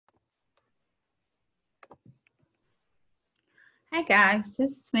Hi guys,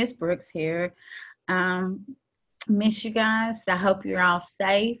 this is Miss Brooks here. Um, Miss you guys. I hope you're all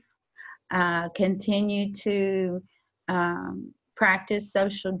safe. Continue to practice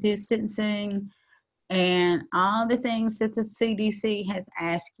social distancing and all the things that the CDC has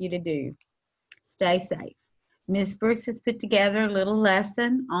asked you to do. Stay safe. Miss Brooks has put together a little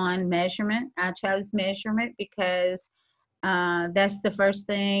lesson on measurement. I chose measurement because that's the first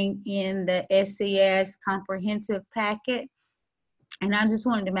thing in the SCS comprehensive packet. And I just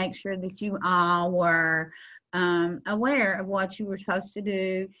wanted to make sure that you all were aware of what you were supposed to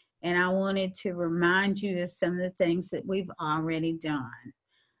do. And I wanted to remind you of some of the things that we've already done.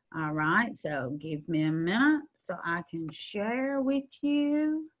 All right, so give me a minute so I can share with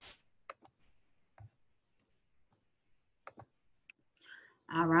you.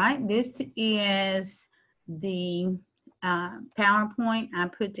 All right, this is the PowerPoint I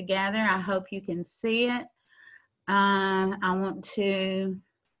put together. I hope you can see it. I want to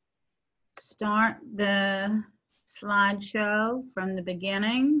start the slideshow from the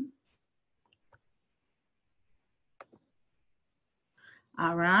beginning.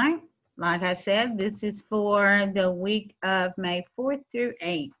 All right, like I said, this is for the week of May 4th through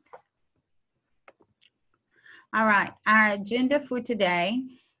 8th. All right, our agenda for today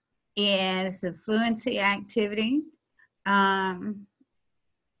is the fluency activity,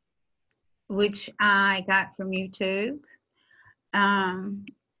 which I got from YouTube.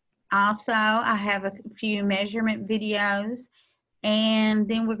 Also, I have a few measurement videos, and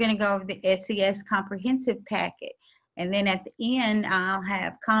then we're going to go over the SCS comprehensive packet. And then at the end, I'll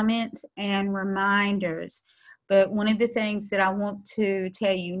have comments and reminders. But one of the things that I want to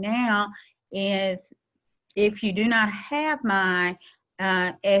tell you now is if you do not have my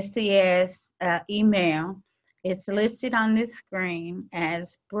SCS email, it's listed on this screen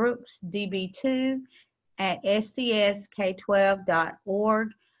as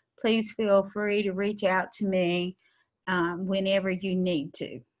brooksdb2@scsk12.org. Please feel free to reach out to me whenever you need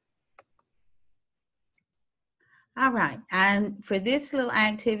to. All right, and for this little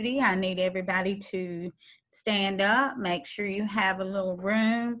activity, I need everybody to stand up, make sure you have a little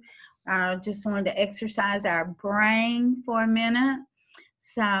room. I just wanted to exercise our brain for a minute.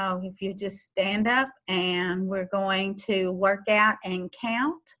 So if you just stand up, and we're going to work out and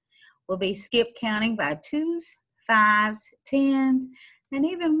count. We'll be skip counting by 2s, 5s, 10s, and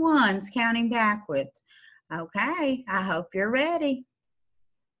even 1s, counting backwards. Okay, I hope you're ready.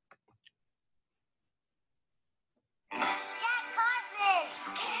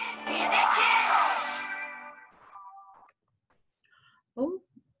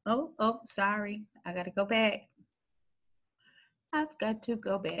 Oh, sorry. I got to go back. I've got to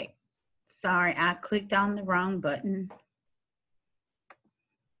go back. Sorry, I clicked on the wrong button.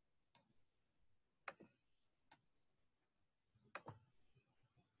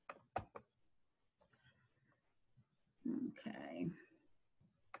 Okay.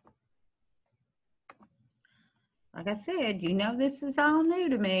 Like I said, you know this is all new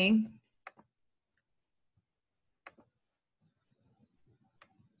to me.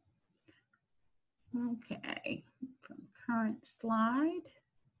 Okay, from current slide.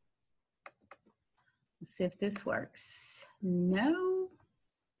 Let's see if this works. No.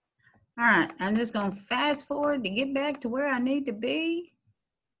 All right, I'm just going to fast forward to get back to where I need to be.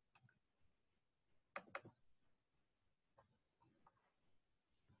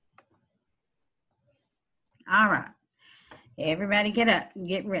 All right, everybody get up,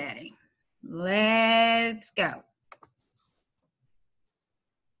 get ready. Let's go.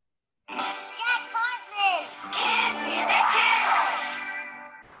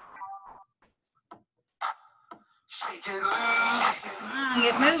 Come on,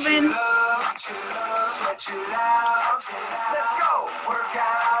 get moving. Let's go. Work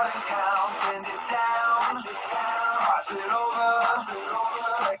out and count, bend it down. Cross it over,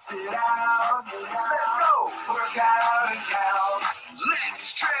 flex it out. Let's go. Work out and count. Let's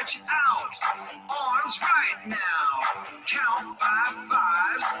stretch out. Arms right now. Count by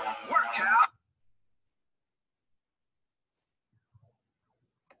 5. Work out.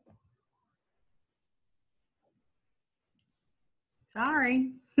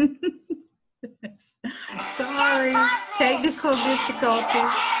 Sorry. Sorry. Technical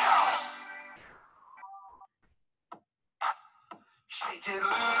difficulties. Shake it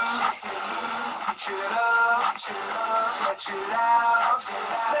loose, reach it up, stretch it out.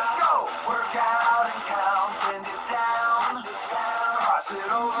 Let's go. Work out and count, bend it down. Cross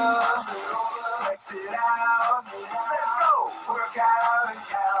it over, flex it out. Let's go. Work out and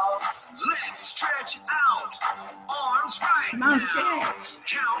count. Let's stretch out. Arms right. Come on, stretch.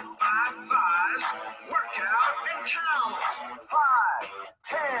 Count by 5. Work out and count. 5.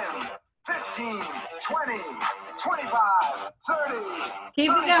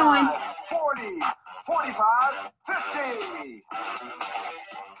 Keep it going. 40, 45, 50.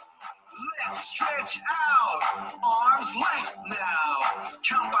 Let's stretch out. Arms length now.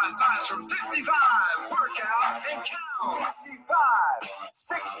 Count by fives from 55. Work out and count. 55,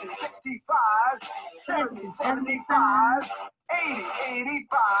 60, 65, 70, 75, 80,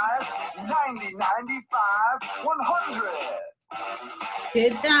 85, 90, 95, 100.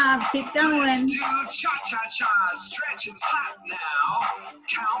 Good job. Keep going. Do cha-cha-cha, stretch and clap now.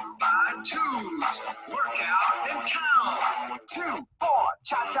 Count by twos. Work out and count. 2, 4,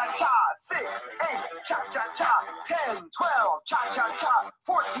 cha-cha-cha. 6, 8, cha-cha-cha. 10, 12, cha-cha-cha.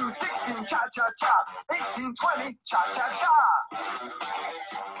 14, 16, cha-cha-cha. 18, 20, cha-cha-cha.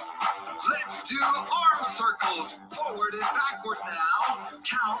 Let's do arm circles. Forward and backward now.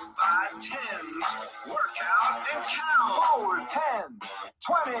 Count by tens. Work out and count. Forward 10,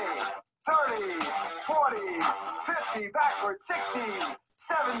 20, 30, 40, 50, backward 60,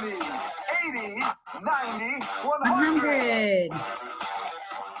 70, 80, 90, 100.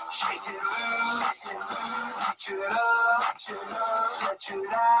 Shake it loose, reach it up, stretch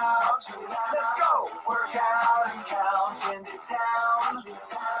it out. Let's go. Work out and count, bend it down.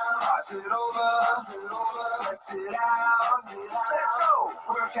 Cross it over, flex it out. Let's go.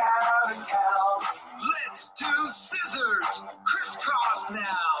 Work out and count. Let's do scissors, crisscross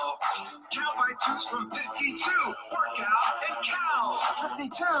now. Count by twos from 52. Work out and count.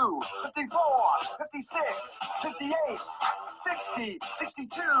 52, 54, 56, 58, 60,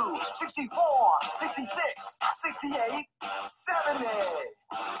 62, 64, 66, 68, 70.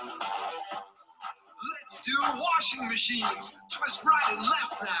 Let's do washing machines. Twist right and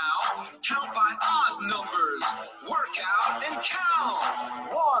left now. Count by odd numbers. Work out and count.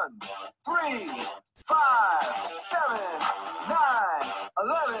 1, 3, 5, 7, 9,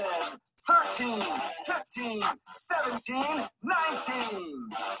 11, 13, 15, 17, 19.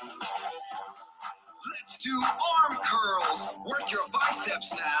 Let's do arm curls. Work your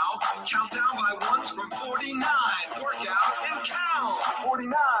biceps now. Count down by ones from 49. Work out and count.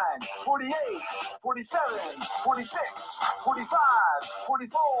 49, 48, 47, 46, 45,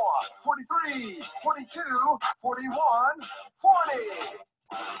 44, 43, 42, 41, 40.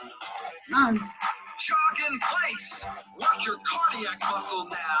 Jog in place. Work your cardiac muscle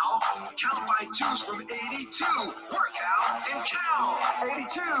now. Count by twos from 82. Work out and count.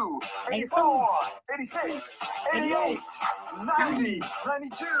 82, 84, 86, 88, 90,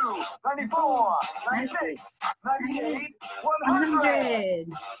 92, 94, 96, 98, 100.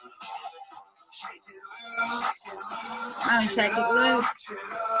 Shake it loose.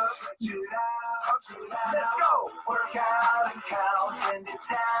 Let's go. Work out and count, bend it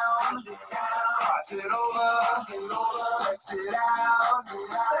down. Cross it over, flex it out.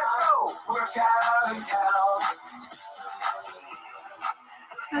 Let's go. Work out and count.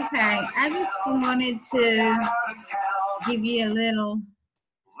 Okay, I just wanted to give you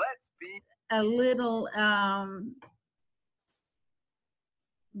a little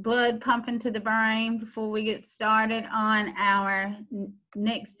blood pumping to the brain before we get started on our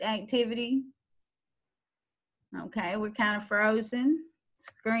next activity. Okay, we're kind of frozen.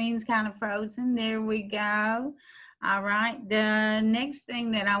 Screen's kind of frozen. There we go. All right, the next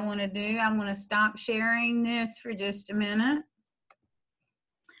thing that I want to do, I'm going to stop sharing this for just a minute.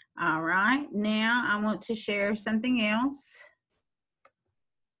 All right, now I want to share something else.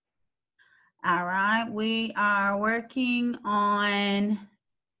 All right, we are working on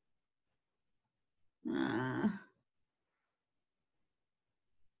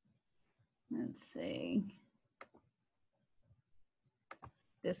let's see,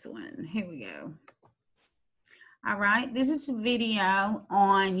 this one, here we go. All right, this is a video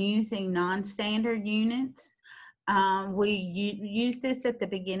on using non-standard units. We used this at the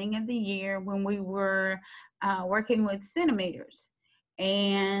beginning of the year when we were working with centimeters.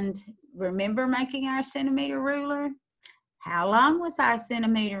 And remember making our centimeter ruler? How long was our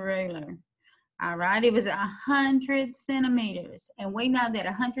centimeter ruler? All right, it was 100 centimeters. And we know that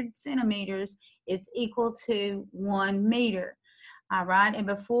 100 centimeters is equal to 1 meter. All right, and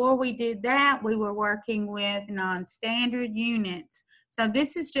before we did that, we were working with non-standard units. So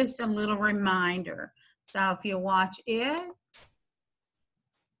this is just a little reminder. So if you watch it.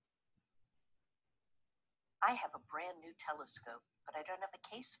 I have a brand new telescope, but I don't have a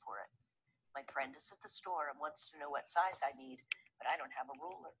case for it. My friend is at the store and wants to know what size I need, but I don't have a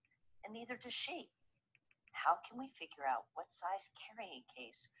ruler, and neither does she. How can we figure out what size carrying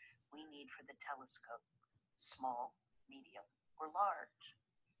case we need for the telescope? Small, medium, or large?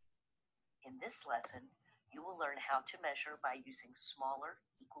 In this lesson, you will learn how to measure by using smaller,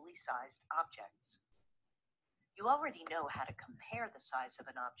 equally sized objects. You already know how to compare the size of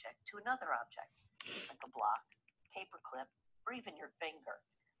an object to another object, like a block, paperclip, or even your finger.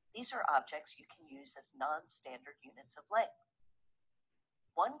 These are objects you can use as non-standard units of length.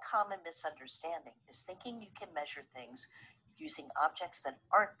 One common misunderstanding is thinking you can measure things using objects that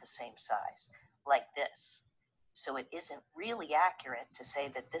aren't the same size, like this. So it isn't really accurate to say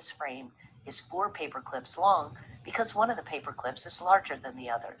that this frame is 4 paperclips long because one of the paperclips is larger than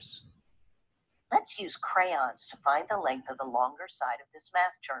the others. Let's use crayons to find the length of the longer side of this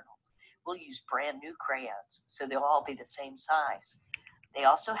math journal. We'll use brand new crayons, so they'll all be the same size. They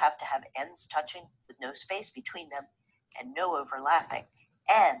also have to have ends touching with no space between them and no overlapping,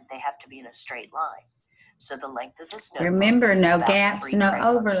 and they have to be in a straight line. So the length of this notebook Remember, is no about gaps, 3 no crayons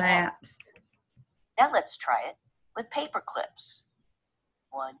long. overlaps. Now let's try it with paper clips.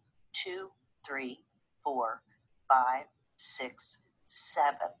 1, 2, 3, 4, 5, 6,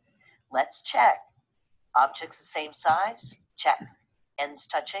 7. Let's check. Objects the same size? Check. Ends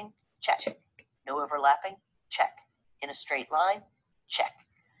touching? Check. Check. No overlapping? Check. In a straight line? Check.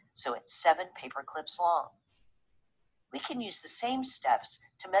 So it's 7 paper clips long. We can use the same steps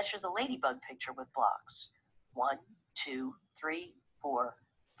to measure the ladybug picture with blocks. 1, 2, 3, 4,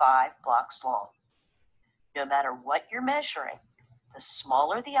 5 blocks long. No matter what you're measuring, the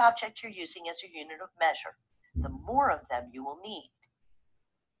smaller the object you're using as your unit of measure, the more of them you will need.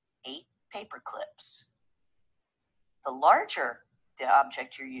 8 paper clips. The larger the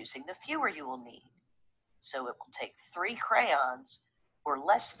object you're using, the fewer you will need. So it will take 3 crayons or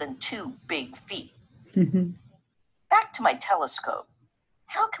less than 2 big feet. Back to my telescope.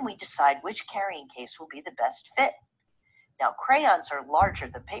 How can we decide which carrying case will be the best fit? Now, crayons are larger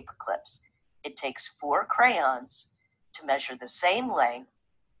than paper clips. It takes 4 crayons to measure the same length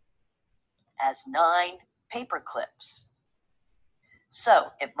as 9 paper clips.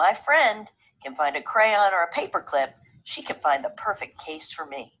 So if my friend can find a crayon or a paper clip, she can find the perfect case for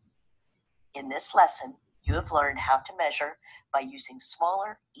me. In this lesson, you have learned how to measure by using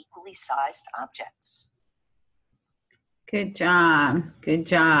smaller, equally sized objects. Good job. Good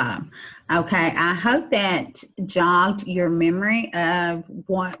job. Okay, I hope that jogged your memory of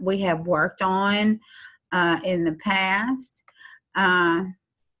what we have worked on in the past. The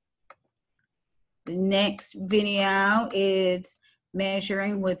next video is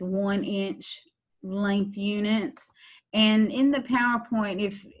measuring with 1-inch length units. And in the PowerPoint,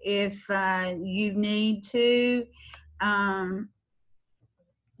 if you need to,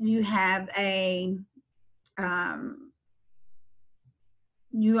 you have a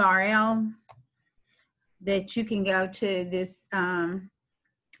URL that you can go to this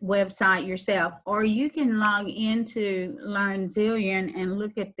website yourself, or you can log into Learn Zillion and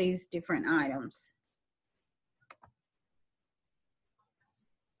look at these different items.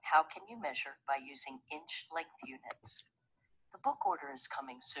 How can you measure by using inch length units? The book order is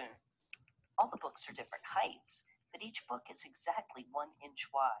coming soon. All the books are different heights, but each book is exactly 1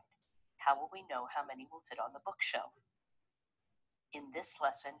 inch wide. How will we know how many will fit on the bookshelf? In this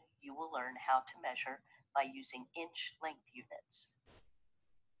lesson, you will learn how to measure by using inch length units.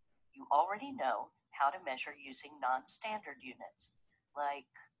 You already know how to measure using non-standard units, like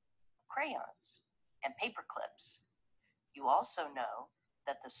crayons and paper clips. You also know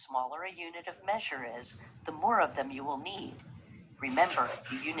that the smaller a unit of measure is, the more of them you will need. Remember,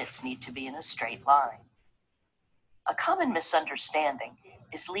 the units need to be in a straight line. A common misunderstanding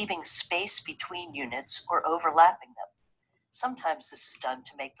is leaving space between units or overlapping them. Sometimes this is done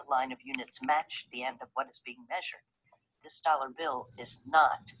to make the line of units match the end of what is being measured. This dollar bill is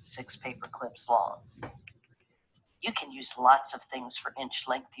not 6 paper clips long. You can use lots of things for inch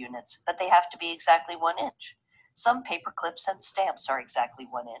length units, but they have to be exactly 1 inch. Some paper clips and stamps are exactly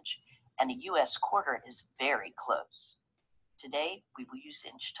 1 inch, and a US quarter is very close. Today, we will use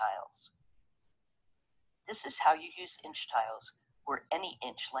inch tiles. This is how you use inch tiles, or any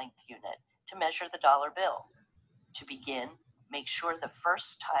inch length unit, to measure the dollar bill. To begin, make sure the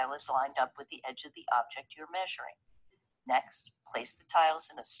first tile is lined up with the edge of the object you're measuring. Next, place the tiles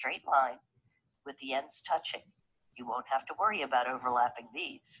in a straight line with the ends touching. You won't have to worry about overlapping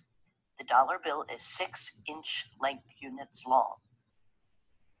these. The dollar bill is 6 inch length units long.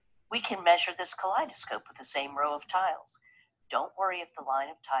 We can measure this kaleidoscope with the same row of tiles. Don't worry if the line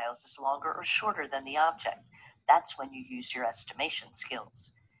of tiles is longer or shorter than the object. That's when you use your estimation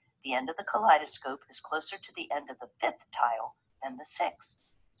skills. The end of the kaleidoscope is closer to the end of the 5th tile than the 6th,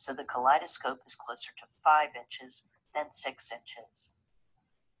 so the kaleidoscope is closer to 5 inches than 6 inches.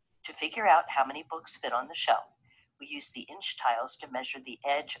 To figure out how many books fit on the shelf, we use the inch tiles to measure the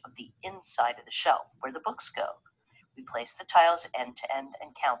edge of the inside of the shelf where the books go. We place the tiles end to end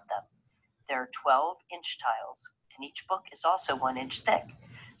and count them. there are 12-inch tiles, and each book is also 1 inch thick,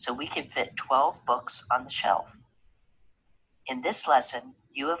 so we can fit 12 books on the shelf. In this lesson,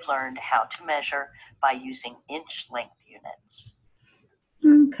 you have learned how to measure by using inch length units.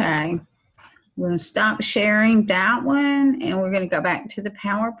 Okay, we're going to stop sharing that one, and we're going to go back to the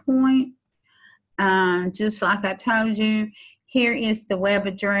PowerPoint. Just like I told you, here is the web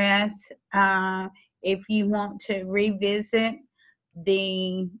address. If you want to revisit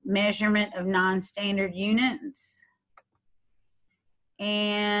the measurement of non-standard units.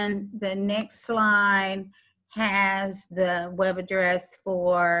 And the next slide has the web address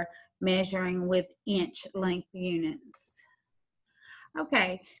for measuring with inch length units.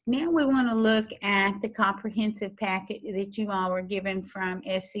 Okay, now we want to look at the comprehensive packet that you all were given from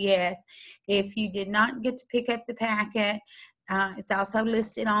SCS. If you did not get to pick up the packet, it's also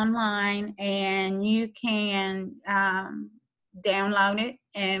listed online, and you can download it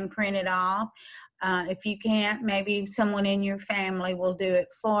and print it off. If you can't, maybe someone in your family will do it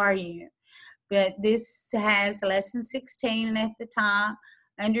for you. But this has lesson 16 at the top,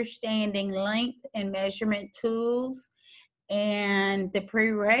 understanding length and measurement tools. And the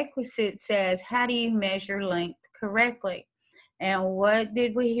prerequisite says, how do you measure length correctly? And what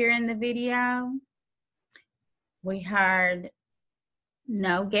did we hear in the video? We heard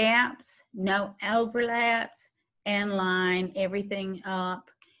no gaps, no overlaps, and line everything up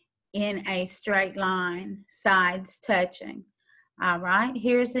in a straight line, sides touching. All right,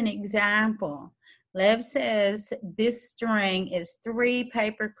 here's an example. Lev says this string is 3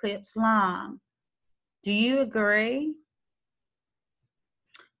 paper clips long. Do you agree?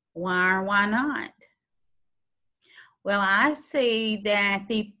 Why or why not? Well, I see that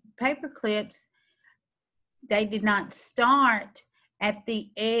the paper clips, they did not start at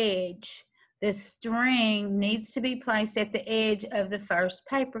the edge. The string needs to be placed at the edge of the first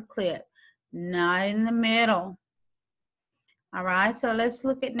paper clip, not in the middle. All right, so let's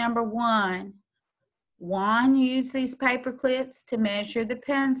look at number 1. Juan used these paper clips to measure the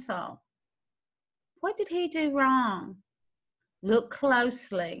pencil. What did he do wrong? Look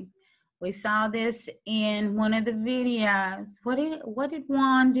closely. We saw this in one of the videos. What did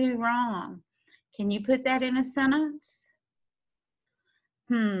Juan do wrong? Can you put that in a sentence?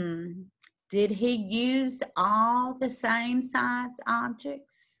 Did he use all the same sized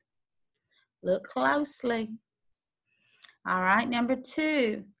objects? Look closely. All right, number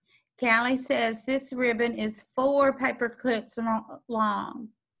 2. Callie says this ribbon is 4 paper clips long.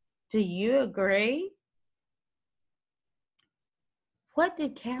 Do you agree? What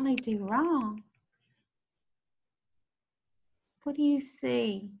did Callie do wrong? What do you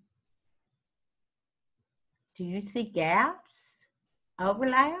see? Do you see gaps?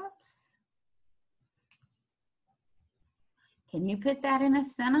 Overlaps? Can you put that in a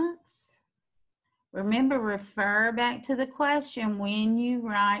sentence? Remember, refer back to the question when you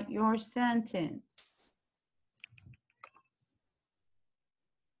write your sentence.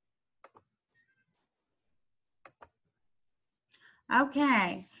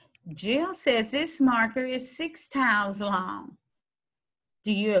 Okay, Jill says this marker is 6 tiles long.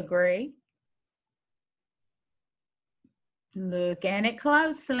 Do you agree? Look at it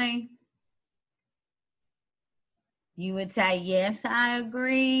closely. You would say, yes, I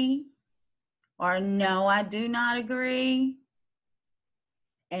agree, or no, I do not agree.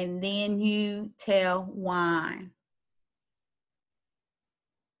 And then you tell why.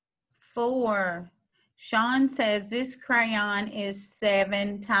 4, Sean says this crayon is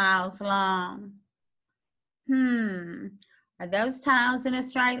 7 tiles long. Are those tiles in a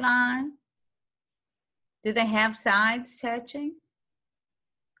straight line? Do they have sides touching?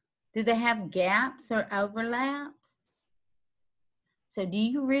 Do they have gaps or overlaps? So do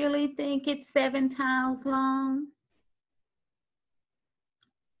you really think it's 7 tiles long?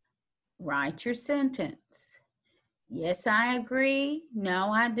 Write your sentence. Yes, I agree.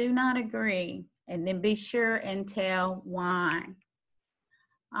 No, I do not agree. And then be sure and tell why.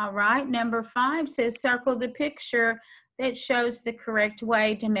 All right, number 5 says circle the picture that shows the correct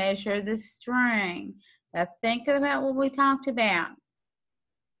way to measure the string. Now think about what we talked about.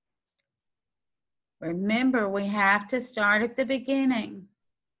 Remember, we have to start at the beginning.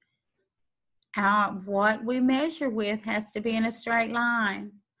 What we measure with has to be in a straight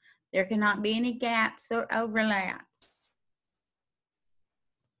line. There cannot be any gaps or overlaps.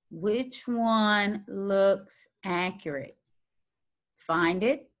 Which one looks accurate? Find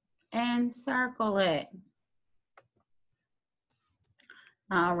it and circle it.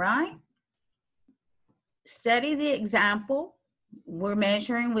 All right. Study the example. We're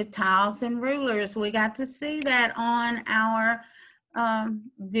measuring with tiles and rulers. We got to see that on our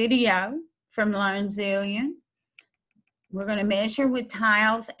video from Learn Zillion. We're going to measure with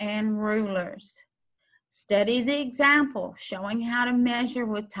tiles and rulers. Study the example showing how to measure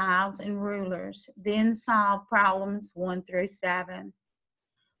with tiles and rulers. Then solve problems 1 through 7.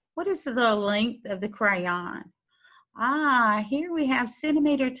 What is the length of the crayon? Here we have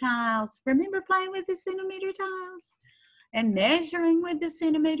centimeter tiles. Remember playing with the centimeter tiles and measuring with the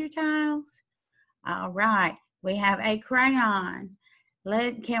centimeter tiles? All right, we have a crayon.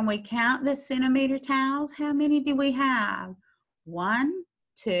 Can we count the centimeter tiles? How many do we have? 1,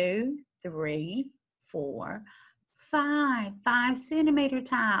 2, 3, 4, 5. 5 centimeter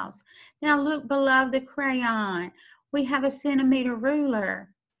tiles. Now look below the crayon. We have a centimeter ruler.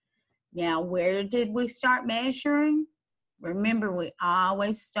 Now, where did we start measuring? Remember, we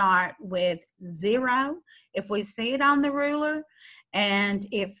always start with 0 if we see it on the ruler. And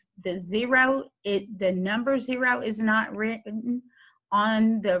if the number 0 is not written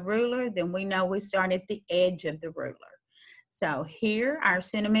on the ruler, then we know we start at the edge of the ruler. So here, our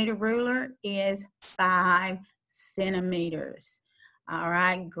centimeter ruler is 5 centimeters. All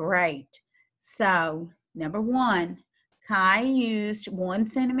right, great. So, number 1. Kai used 1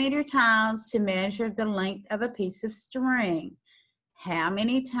 centimeter tiles to measure the length of a piece of string. How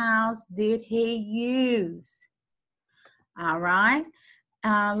many tiles did he use? All right,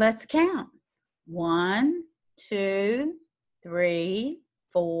 let's count. 1, 2, 3,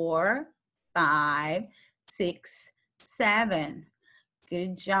 4, 5, 6, 7.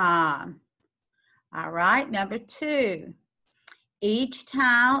 Good job. All right, number 2. Each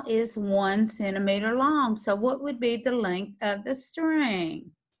tile is 1 centimeter long. So what would be the length of the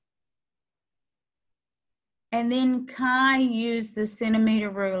string? And then Kai used the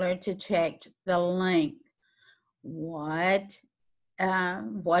centimeter ruler to check the length. What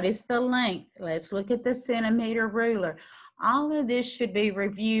is the length? Let's look at the centimeter ruler. All of this should be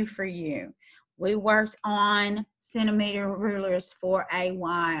review for you. We worked on centimeter rulers for a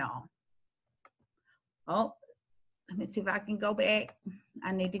while. Oh, let me see if I can go back.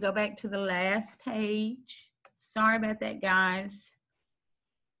 I need to go back to the last page. Sorry about that, guys.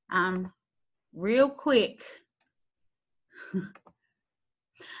 Real quick.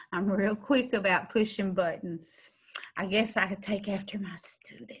 I'm real quick about pushing buttons. I guess I could take after my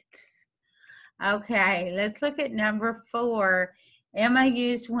students. Okay, let's look at number 4. Emma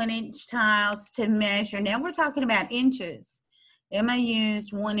used 1-inch tiles to measure. Now we're talking about inches. Emma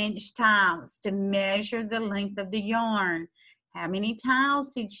used 1-inch tiles to measure the length of the yarn. How many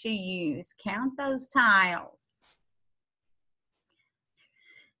tiles did she use? Count those tiles.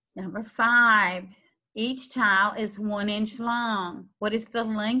 Number 5, each tile is 1 inch long. What is the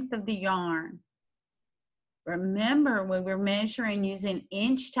length of the yarn? Remember, we were measuring using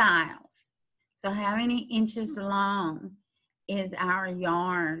inch tiles. So how many inches long is our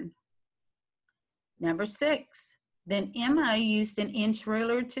yarn? Number 6, then Emma used an inch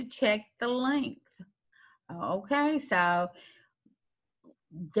ruler to check the length. Okay, so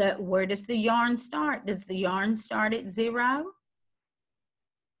where does the yarn start? Does the yarn start at 0?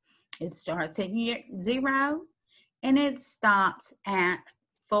 It starts at 0 and it stops at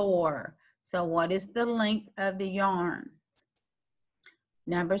 4. So what is the length of the yarn?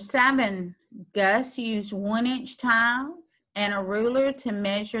 Number 7, Gus used 1-inch tiles and a ruler to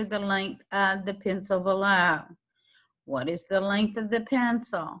measure the length of the pencil below. What is the length of the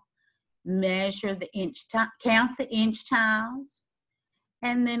pencil? Measure the inch, count the inch tiles,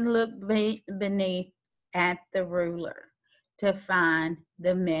 and then look beneath at the ruler to find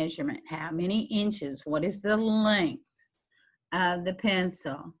the measurement. How many inches? What is the length of the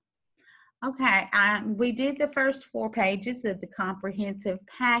pencil? Okay, we did the first 4 pages of the comprehensive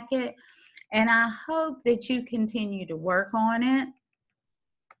packet, and I hope that you continue to work on it.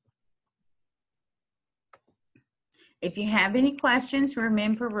 If you have any questions,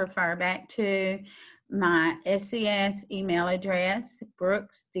 remember, refer back to my SCS email address,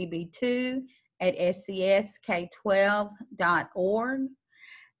 brooksdb2@scsk12.org.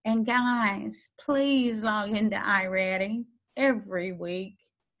 And guys, please log into iReady every week,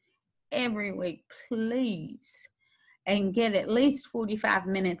 please, and get at least 45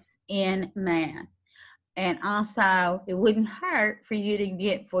 minutes in math. And also, it wouldn't hurt for you to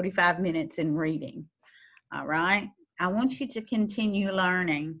get 45 minutes in reading. All right? I want you to continue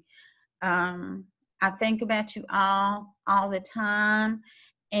learning. I think about you all the time,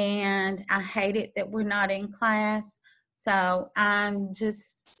 and I hate it that we're not in class. So I'm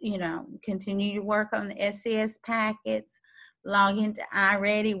just, continue to work on the SCS packets, log into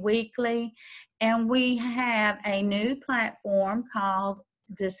iReady weekly, and we have a new platform called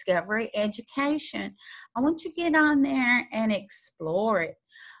Discovery Education. I want you to get on there and explore it.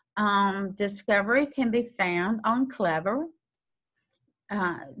 Discovery can be found on Clever.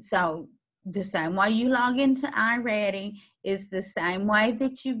 So the same way you log into iReady is the same way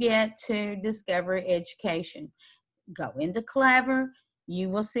that you get to Discovery Education. Go into Clever. You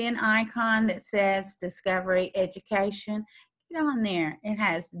will see an icon that says Discovery Education. Get on there. It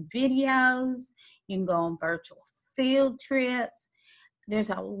has videos. You can go on virtual field trips. There's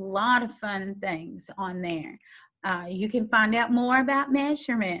a lot of fun things on there. You can find out more about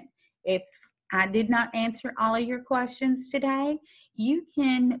measurement. If I did not answer all of your questions today, you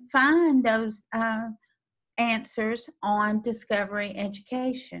can find those answers on Discovery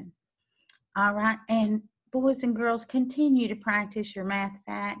Education. All right, and boys and girls, continue to practice your math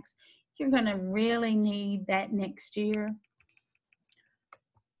facts. You're going to really need that next year.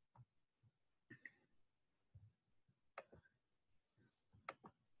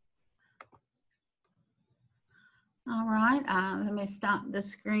 All right, let me stop the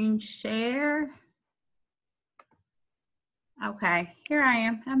screen share. Okay, here I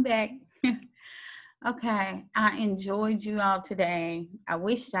am. I'm back. Okay, I enjoyed you all today. I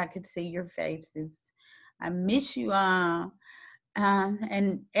wish I could see your faces. I miss you all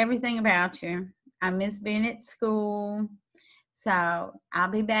and everything about you. I miss being at school. So I'll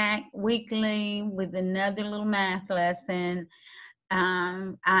be back weekly with another little math lesson.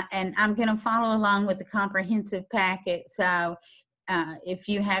 And I'm going to follow along with the comprehensive packet. So if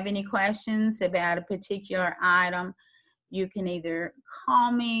you have any questions about a particular item, you can either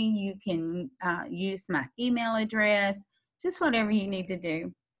call me, you can use my email address, just whatever you need to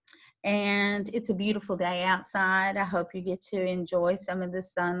do. And it's a beautiful day outside. I hope you get to enjoy some of the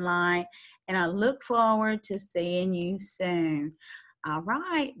sunlight, and I look forward to seeing you soon. All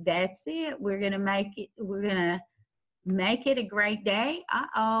right, that's it. We're going to make it a great day.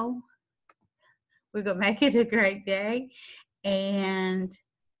 We're going to make it a great day and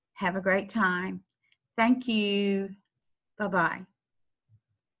have a great time. Thank you. Bye-bye.